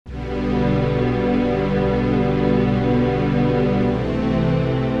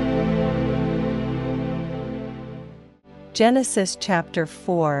Genesis chapter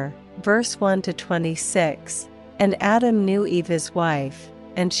 4, verse 1 to 26. And Adam knew Eve his wife,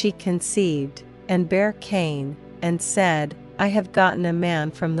 and she conceived, and bare Cain, and said, I have gotten a man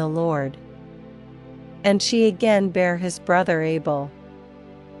from the Lord. And she again bare his brother Abel.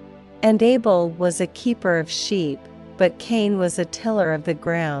 And Abel was a keeper of sheep, but Cain was a tiller of the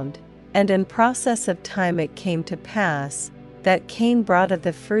ground. And in process of time it came to pass, that Cain brought of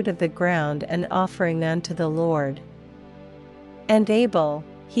the fruit of the ground an offering unto the Lord. And Abel,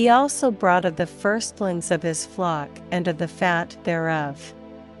 he also brought of the firstlings of his flock and of the fat thereof.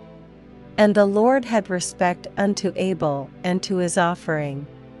 And the Lord had respect unto Abel and to his offering,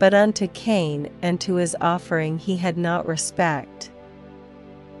 but unto Cain and to his offering he had not respect.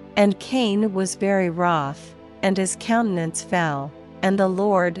 And Cain was very wroth, and his countenance fell, and the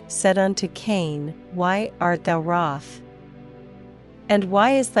Lord said unto Cain, Why art thou wroth? And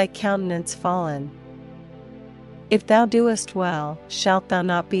why is thy countenance fallen? If thou doest well, shalt thou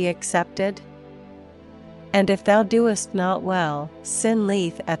not be accepted? And if thou doest not well, sin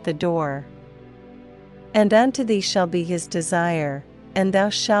lieth at the door. And unto thee shall be his desire, and thou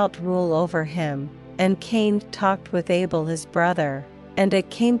shalt rule over him. And Cain talked with Abel his brother. And it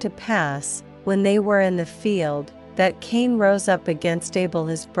came to pass, when they were in the field, that Cain rose up against Abel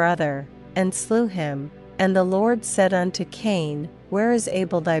his brother, and slew him. And the Lord said unto Cain, Where is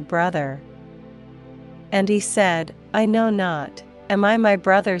Abel thy brother? And he said, I know not, am I my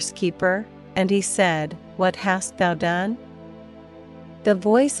brother's keeper? And he said, What hast thou done? The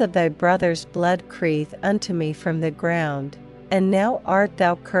voice of thy brother's blood crieth unto me from the ground, and now art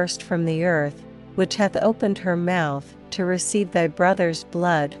thou cursed from the earth, which hath opened her mouth to receive thy brother's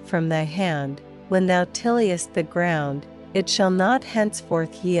blood from thy hand. When thou tillest the ground, it shall not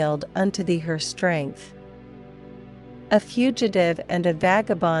henceforth yield unto thee her strength. A fugitive and a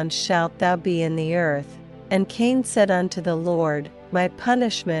vagabond shalt thou be in the earth. And Cain said unto the Lord, My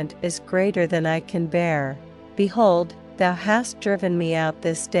punishment is greater than I can bear. Behold, thou hast driven me out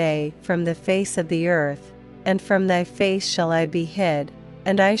this day from the face of the earth, and from thy face shall I be hid,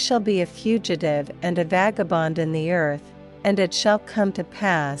 and I shall be a fugitive and a vagabond in the earth. And it shall come to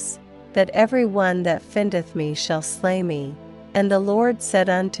pass, that every one that findeth me shall slay me. And the Lord said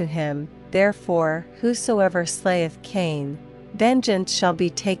unto him, Therefore whosoever slayeth Cain, vengeance shall be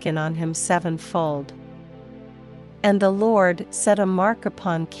taken on him sevenfold. And the Lord set a mark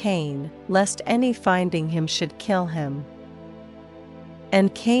upon Cain, lest any finding him should kill him.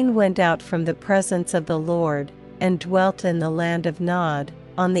 And Cain went out from the presence of the Lord, and dwelt in the land of Nod,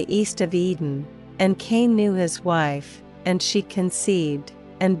 on the east of Eden. And Cain knew his wife, and she conceived,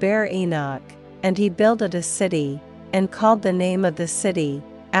 and bare Enoch. And he builded a city, and called the name of the city,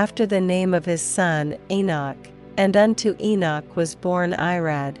 after the name of his son Enoch. And unto Enoch was born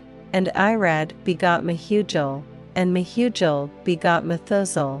Irad, and Irad begot Mehujael, and Mehujael begot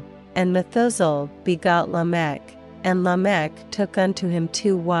Methuselah, and Methuselah begot Lamech. And Lamech took unto him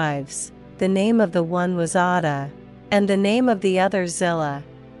 2 wives. The name of the one was Adah, and the name of the other Zillah.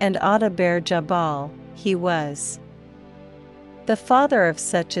 And Adah bare Jabal. He was the father of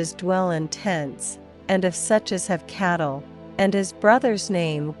such as dwell in tents, and of such as have cattle. And his brother's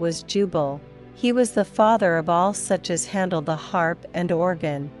name was Jubal. He was the father of all such as handle the harp and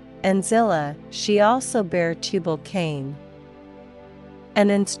organ. And Zillah, she also bare Tubal-Cain, an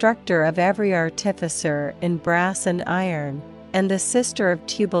instructor of every artificer in brass and iron. And the sister of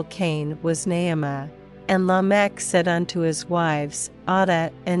Tubal-Cain was Naamah. And Lamech said unto his wives, Adah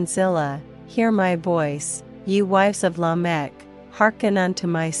and Zillah, Hear my voice, ye wives of Lamech, hearken unto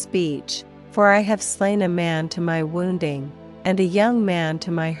my speech. For I have slain a man to my wounding, and a young man to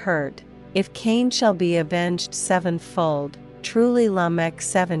my hurt. If Cain shall be avenged sevenfold, truly Lamech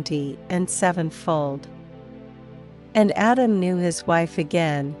 70 and sevenfold. And Adam knew his wife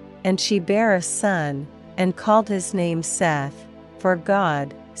again, and she bare a son, and called his name Seth. For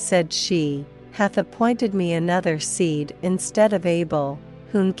God, said she, hath appointed me another seed instead of Abel,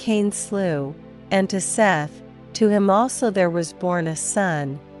 whom Cain slew. And to Seth, to him also there was born a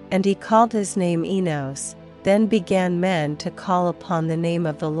son, and he called his name Enos. Then began men to call upon the name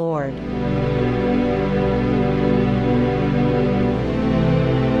of the Lord.